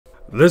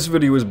This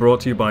video is brought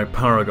to you by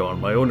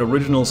Paragon, my own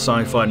original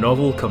sci-fi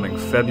novel coming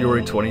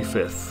February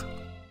 25th.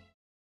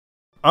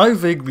 I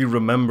vaguely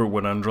remember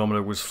when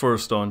Andromeda was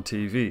first on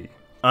TV,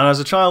 and as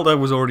a child I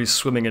was already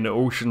swimming in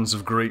oceans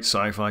of great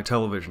sci-fi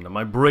television and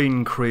my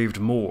brain craved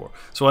more,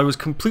 so I was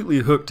completely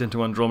hooked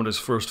into Andromeda's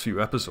first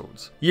few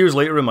episodes. Years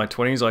later in my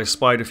 20s I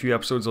spied a few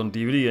episodes on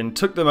DVD and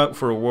took them out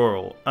for a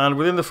whirl, and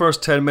within the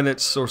first 10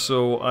 minutes or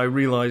so I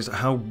realised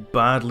how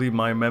badly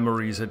my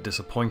memories had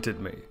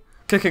disappointed me.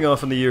 Kicking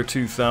off in the year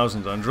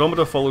 2000,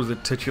 Andromeda follows the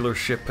titular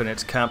ship and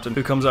its captain,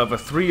 who comes out of a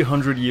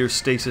 300-year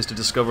stasis to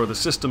discover the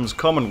system's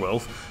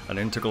Commonwealth, an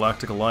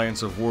intergalactic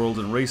alliance of worlds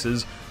and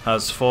races,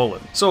 has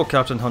fallen. So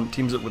Captain Hunt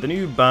teams up with a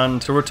new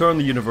band to return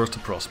the universe to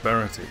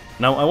prosperity.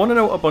 Now, I want to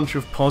note a bunch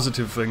of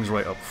positive things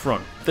right up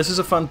front. This is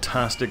a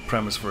fantastic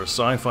premise for a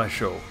sci-fi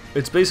show.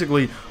 It's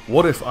basically,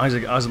 what if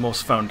Isaac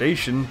Asimov's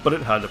Foundation, but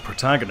it had a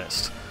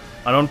protagonist?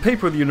 And on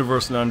paper the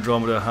universe in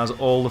Andromeda has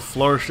all the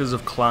flourishes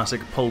of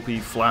classic pulpy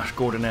Flash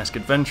Gordon-esque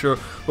adventure,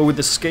 but with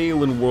the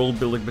scale and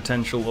world-building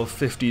potential of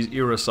 50s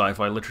era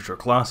sci-fi literature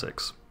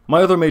classics.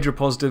 My other major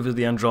positive is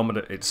the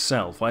Andromeda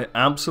itself. I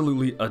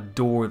absolutely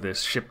adore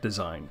this ship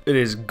design. It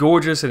is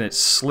gorgeous in its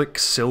slick,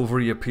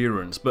 silvery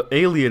appearance, but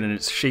alien in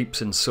its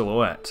shapes and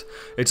silhouette.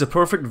 It's a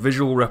perfect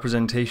visual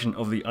representation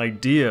of the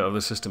idea of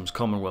the system's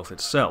Commonwealth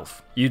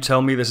itself. You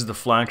tell me this is the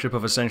flagship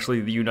of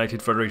essentially the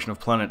United Federation of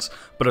Planets,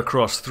 but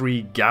across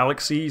 3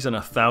 galaxies and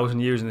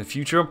 1,000 years in the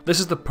future? This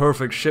is the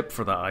perfect ship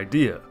for that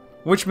idea.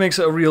 Which makes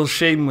it a real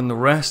shame when the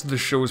rest of the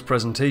show's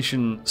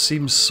presentation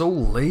seems so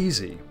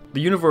lazy. The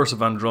universe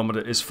of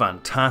Andromeda is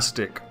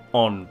fantastic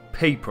on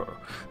paper.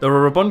 There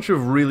are a bunch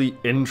of really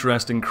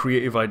interesting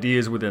creative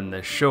ideas within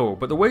this show,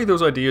 but the way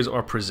those ideas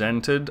are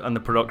presented and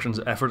the production's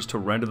efforts to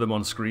render them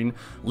on screen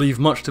leave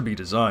much to be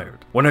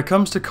desired. When it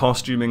comes to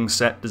costuming,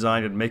 set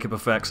design and makeup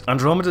effects,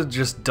 Andromeda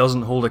just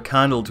doesn't hold a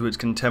candle to its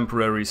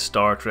contemporary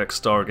Star Trek,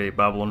 Stargate,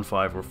 Babylon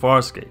 5 or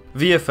Farscape.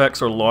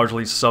 VFX are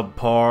largely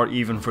subpar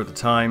even for the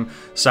time,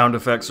 sound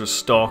effects are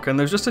stock, and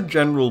there's just a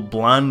general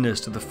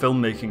blandness to the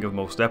filmmaking of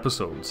most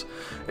episodes.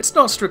 It's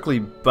not strictly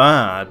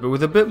bad, but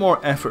with a bit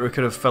more effort it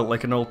could have felt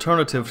like an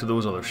alternative to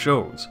those other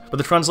shows, but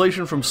the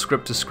translation from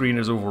script to screen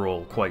is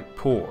overall quite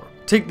poor.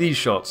 Take these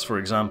shots for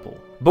example.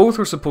 Both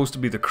are supposed to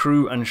be the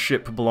crew and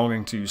ship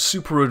belonging to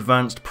super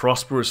advanced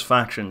prosperous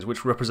factions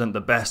which represent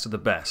the best of the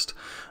best,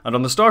 and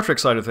on the Star Trek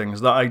side of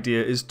things that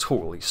idea is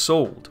totally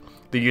sold.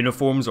 The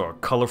uniforms are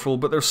colourful,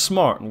 but they're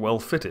smart and well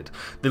fitted.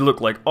 They look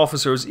like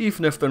officers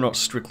even if they're not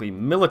strictly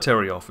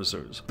military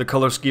officers. The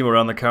colour scheme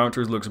around the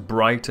characters looks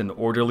bright and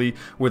orderly,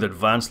 with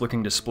advanced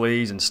looking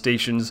displays and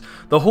stations.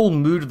 The whole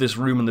mood of this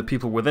room and the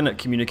people within it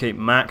communicate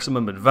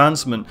maximum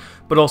advancement,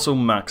 but also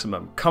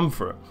maximum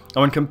comfort.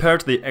 And when compared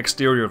to the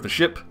exterior of the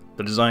ship,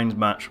 the designs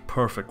match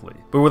perfectly.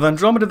 But with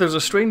Andromeda there's a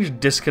strange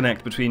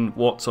disconnect between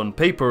what's on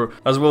paper,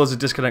 as well as a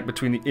disconnect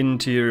between the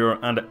interior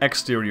and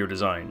exterior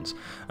designs.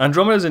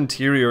 Andromeda's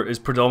interior is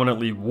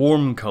predominantly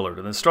warm coloured,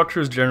 and the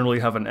structures generally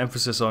have an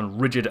emphasis on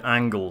rigid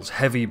angles,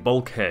 heavy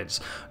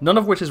bulkheads, none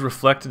of which is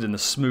reflected in the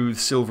smooth,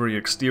 silvery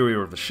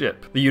exterior of the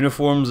ship. The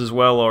uniforms as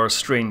well are a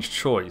strange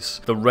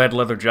choice. The red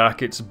leather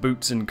jackets,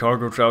 boots and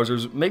cargo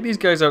trousers make these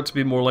guys out to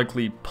be more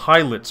likely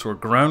pilots or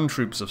ground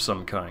troops of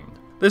some kind.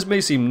 This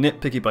may seem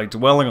nitpicky by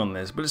dwelling on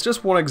this, but it's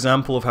just one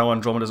example of how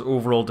Andromeda's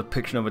overall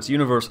depiction of its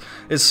universe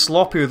is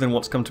sloppier than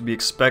what's come to be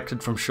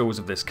expected from shows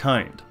of this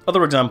kind.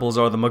 Other examples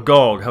are the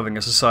Magog having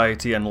a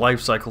society and life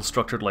cycle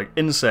structured like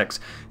insects,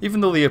 even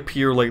though they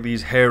appear like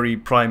these hairy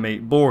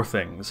primate boar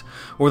things,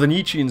 or the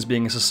Nietzscheans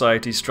being a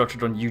society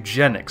structured on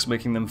eugenics,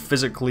 making them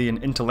physically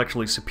and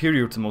intellectually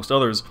superior to most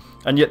others,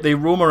 and yet they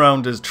roam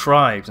around as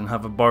tribes and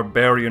have a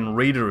barbarian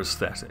raider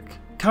aesthetic.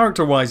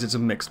 Character-wise, it's a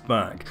mixed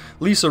bag.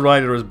 Lisa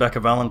Ryder as Becca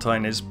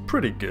Valentine is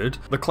pretty good.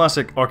 The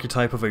classic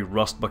archetype of a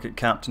rust bucket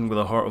captain with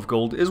a heart of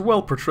gold is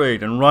well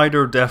portrayed, and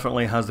Ryder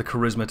definitely has the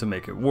charisma to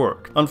make it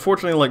work.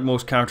 Unfortunately, like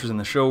most characters in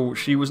the show,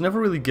 she was never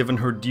really given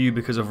her due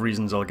because of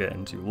reasons I'll get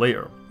into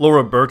later.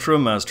 Laura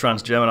Bertram as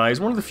Trans Gemini is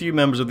one of the few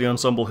members of the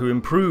ensemble who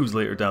improves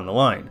later down the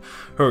line.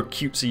 Her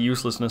cutesy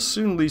uselessness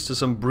soon leads to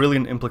some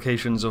brilliant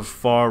implications of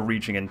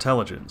far-reaching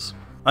intelligence.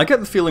 I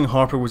get the feeling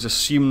Harper was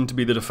assumed to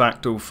be the de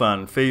facto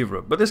fan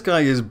favourite, but this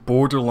guy is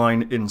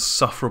borderline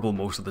insufferable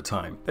most of the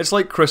time. It's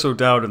like Chris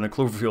O'Dowd in the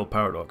Cloverfield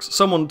Paradox.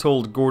 Someone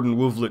told Gordon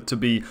Wolflett to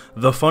be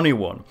the funny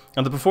one,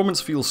 and the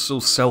performance feels so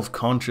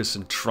self-conscious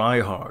and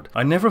try-hard.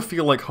 I never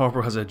feel like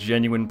Harper has a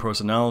genuine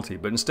personality,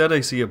 but instead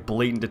I see a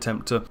blatant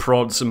attempt to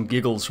prod some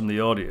giggles from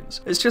the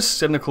audience. It's just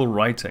cynical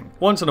writing.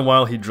 Once in a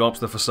while he drops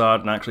the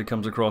facade and actually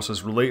comes across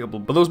as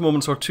relatable, but those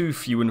moments are too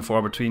few and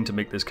far between to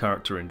make this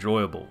character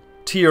enjoyable.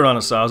 Tia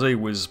Anasazi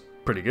was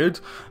pretty good.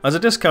 As a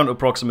discount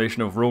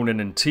approximation of Ronan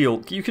and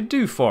Teal'c, you could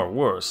do far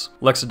worse.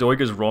 Lexa Doig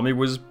as Romy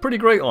was pretty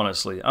great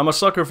honestly. I'm a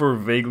sucker for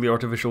vaguely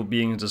artificial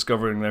beings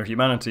discovering their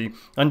humanity,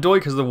 and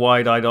Doig has the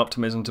wide-eyed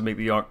optimism to make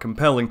the arc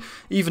compelling,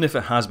 even if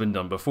it has been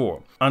done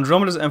before.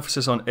 Andromeda's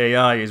emphasis on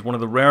AI is one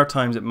of the rare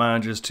times it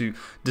manages to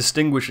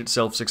distinguish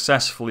itself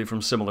successfully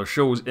from similar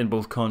shows in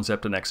both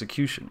concept and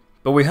execution.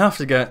 But we have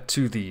to get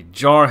to the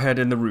jarhead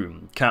in the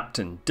room,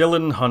 Captain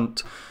Dylan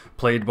Hunt,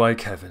 played by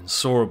Kevin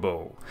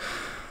Sorbo.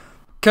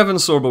 Kevin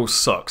Sorbo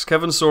sucks.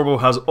 Kevin Sorbo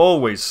has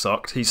always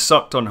sucked. He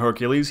sucked on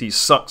Hercules, he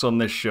sucks on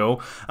this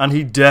show, and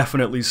he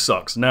definitely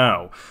sucks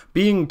now.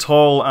 Being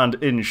tall and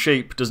in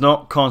shape does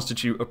not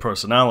constitute a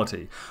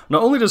personality.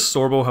 Not only does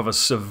Sorbo have a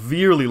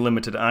severely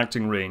limited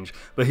acting range,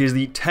 but he is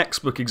the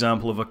textbook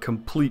example of a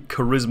complete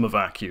charisma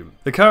vacuum.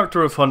 The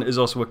character of Hunt is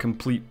also a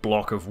complete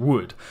block of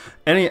wood.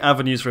 Any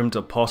avenues for him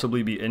to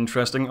possibly be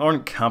interesting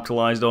aren't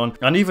capitalized on,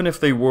 and even if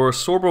they were,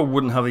 Sorbo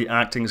wouldn't have the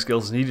acting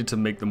skills needed to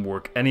make them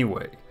work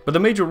anyway. But the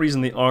major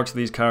reason the arcs of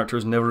these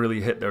characters never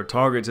really hit their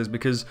targets is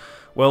because,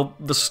 well,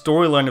 the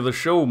storyline of the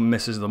show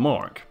misses the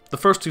mark. The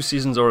first 2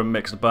 seasons are a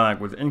mixed bag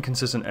with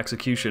inconsistent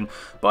execution,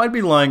 but I'd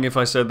be lying if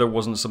I said there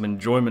wasn't some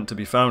enjoyment to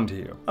be found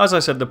here. As I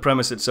said, the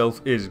premise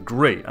itself is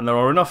great, and there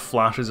are enough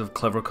flashes of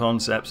clever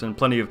concepts and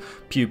plenty of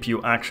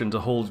pew-pew action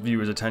to hold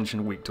viewers'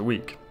 attention week to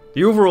week.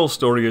 The overall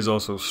story is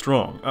also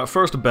strong. At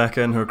first,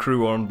 Becca and her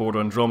crew are on board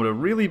Andromeda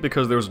really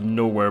because there's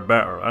nowhere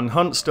better, and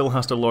Hunt still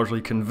has to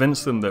largely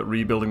convince them that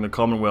rebuilding the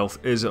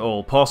Commonwealth is at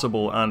all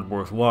possible and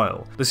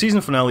worthwhile. The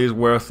season finale is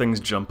where things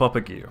jump up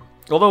a gear.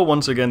 Although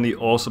once again the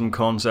awesome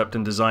concept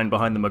and design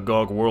behind the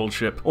Magog world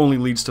ship only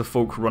leads to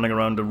folk running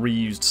around a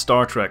reused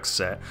Star Trek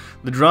set,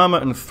 the drama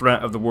and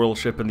threat of the world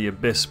ship and the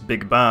Abyss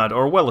Big Bad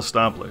are well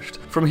established.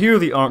 From here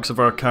the arcs of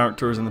our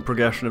characters and the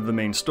progression of the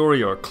main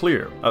story are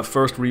clear. At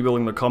first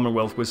rebuilding the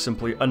Commonwealth was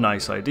simply a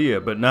nice idea,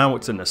 but now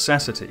it's a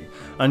necessity,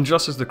 and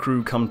just as the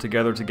crew come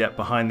together to get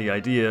behind the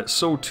idea,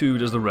 so too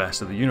does the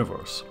rest of the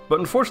universe. But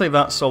unfortunately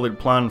that solid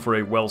plan for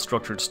a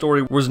well-structured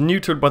story was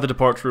neutered by the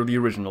departure of the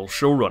original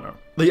showrunner.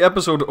 The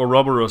episode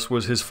Ouroboros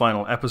was his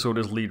final episode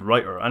as lead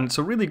writer, and it's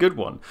a really good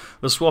one.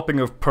 The swapping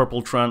of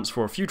purple trance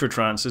for future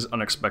trance is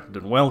unexpected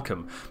and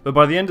welcome, but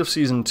by the end of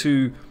season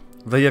 2,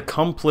 they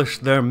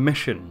accomplished their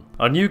mission.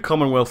 A new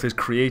Commonwealth is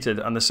created,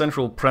 and the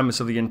central premise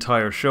of the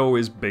entire show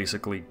is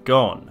basically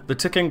gone. The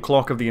ticking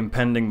clock of the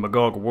impending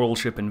Magog world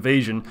ship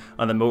invasion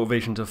and the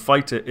motivation to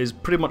fight it is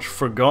pretty much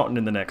forgotten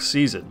in the next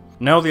season.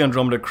 Now the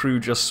Andromeda crew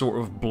just sort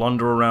of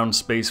blunder around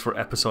space for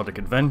episodic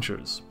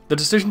adventures. The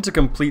decision to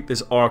complete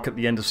this arc at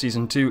the end of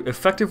season 2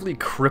 effectively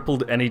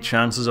crippled any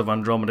chances of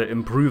Andromeda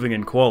improving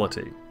in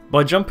quality.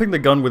 By jumping the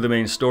gun with the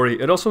main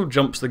story, it also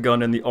jumps the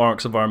gun in the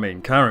arcs of our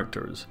main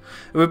characters.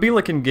 It would be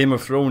like in Game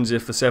of Thrones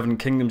if the Seven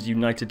Kingdoms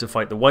united to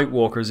fight the White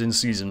Walkers in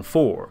Season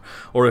 4,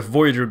 or if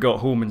Voyager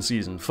got home in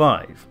Season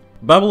 5.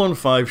 Babylon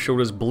 5 showed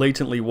us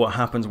blatantly what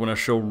happens when a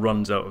show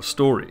runs out of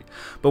story,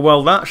 but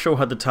while that show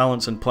had the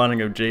talents and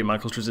planning of J.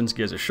 Michael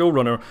Straczynski as a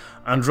showrunner,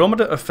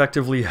 Andromeda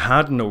effectively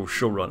had no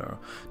showrunner,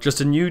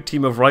 just a new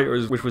team of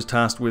writers which was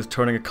tasked with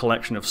turning a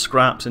collection of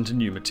scraps into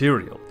new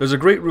material. There's a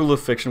great rule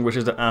of fiction which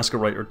is to ask a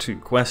writer 2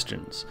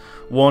 questions.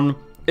 1.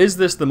 Is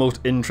this the most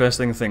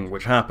interesting thing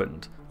which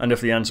happened? And if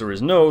the answer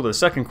is no, the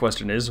second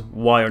question is,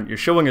 why aren't you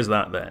showing us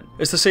that then?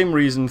 It's the same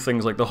reason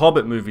things like the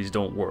Hobbit movies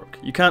don't work.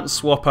 You can't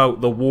swap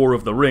out the War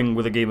of the Ring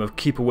with a game of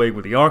Keep Away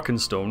with the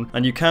Arkenstone,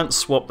 and you can't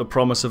swap the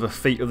promise of a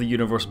Fate of the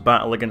Universe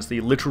battle against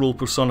the literal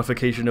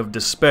personification of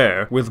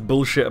despair with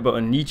bullshit about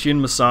a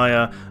Nietzschean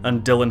messiah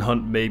and Dylan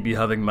Hunt maybe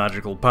having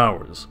magical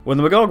powers. When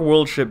the Magog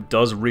world ship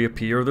does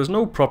reappear, there's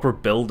no proper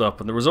build-up,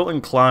 and the resulting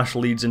clash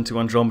leads into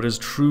Andromeda's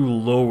true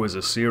low as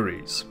a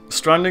series.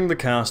 Stranding the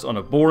cast on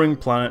a boring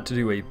planet to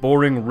do a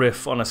boring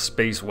riff on a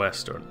space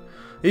western.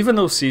 Even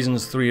though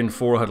seasons 3 and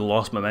 4 had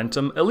lost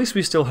momentum, at least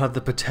we still had the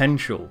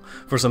potential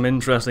for some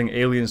interesting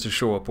aliens to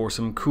show up or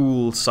some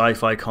cool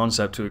sci-fi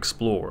concept to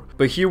explore.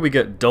 But here we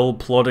get dull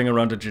plodding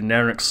around a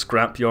generic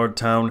scrapyard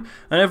town,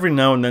 and every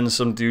now and then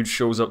some dude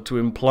shows up to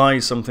imply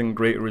something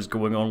greater is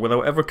going on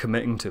without ever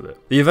committing to it.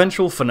 The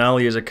eventual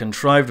finale is a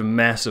contrived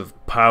mess of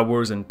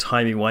powers and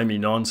timey-wimey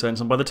nonsense,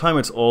 and by the time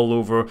it's all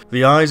over,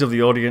 the eyes of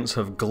the audience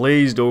have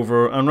glazed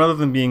over, and rather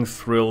than being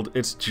thrilled,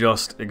 it's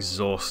just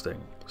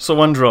exhausting.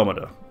 So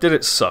Andromeda, did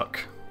it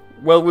suck?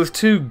 Well, with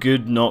 2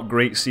 good not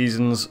great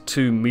seasons,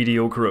 2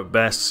 mediocre at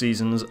best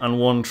seasons, and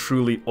 1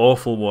 truly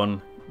awful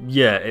one,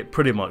 yeah, it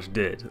pretty much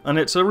did. And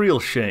it's a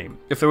real shame.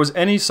 If there was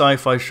any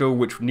sci-fi show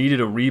which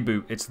needed a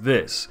reboot, it's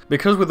this.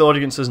 Because with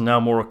audiences now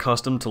more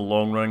accustomed to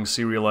long-running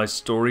serialized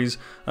stories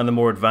and the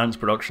more advanced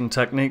production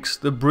techniques,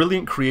 the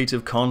brilliant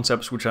creative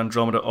concepts which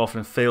Andromeda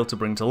often failed to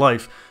bring to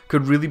life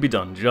could really be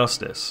done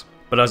justice.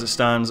 But as it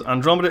stands,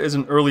 Andromeda is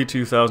an early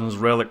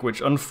 2000s relic which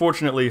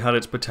unfortunately had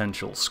its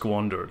potential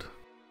squandered.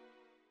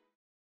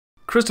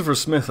 Christopher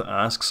Smith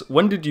asks,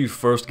 when did you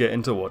first get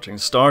into watching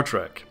Star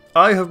Trek?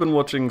 I have been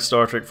watching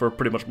Star Trek for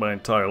pretty much my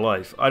entire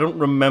life. I don't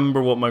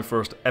remember what my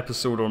first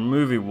episode or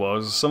movie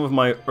was. Some of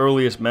my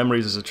earliest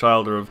memories as a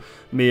child are of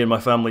me and my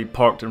family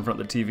parked in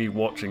front of the TV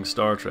watching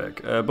Star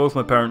Trek. Both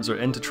my parents are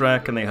into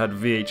Trek and they had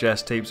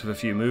VHS tapes of a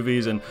few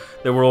movies and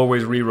there were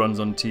always reruns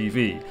on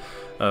TV.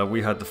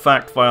 We had the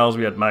fact files,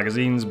 we had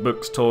magazines,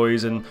 books,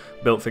 toys, and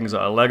built things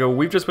out of Lego.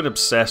 We've just been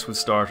obsessed with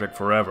Star Trek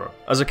forever.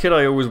 As a kid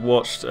I always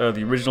watched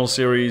the original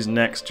series,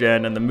 Next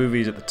Gen, and the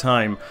movies at the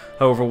time.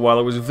 However, while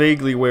I was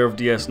vaguely aware of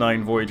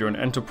DS9, Voyager, and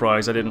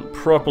Enterprise, I didn't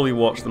properly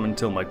watch them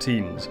until my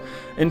teens.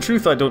 In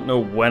truth, I don't know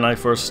when I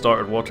first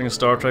started watching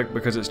Star Trek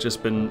because it's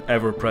just been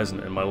ever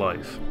present in my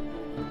life.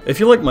 If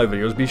you like my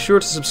videos, be sure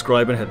to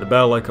subscribe and hit the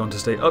bell icon to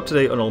stay up to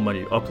date on all my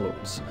new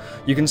uploads.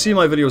 You can see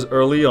my videos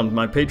early on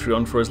my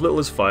Patreon for as little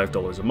as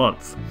 $5 a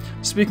month.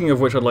 Speaking of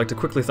which, I'd like to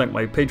quickly thank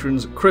my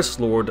patrons Chris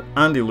Lord,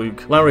 Andy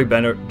Luke, Larry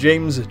Bennett,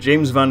 James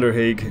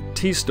Vanderhaeg,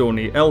 T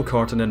Stoney, L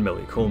Carton and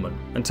Millie Coleman.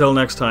 Until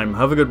next time,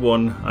 have a good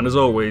one, and as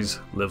always,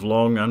 live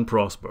long and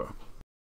prosper.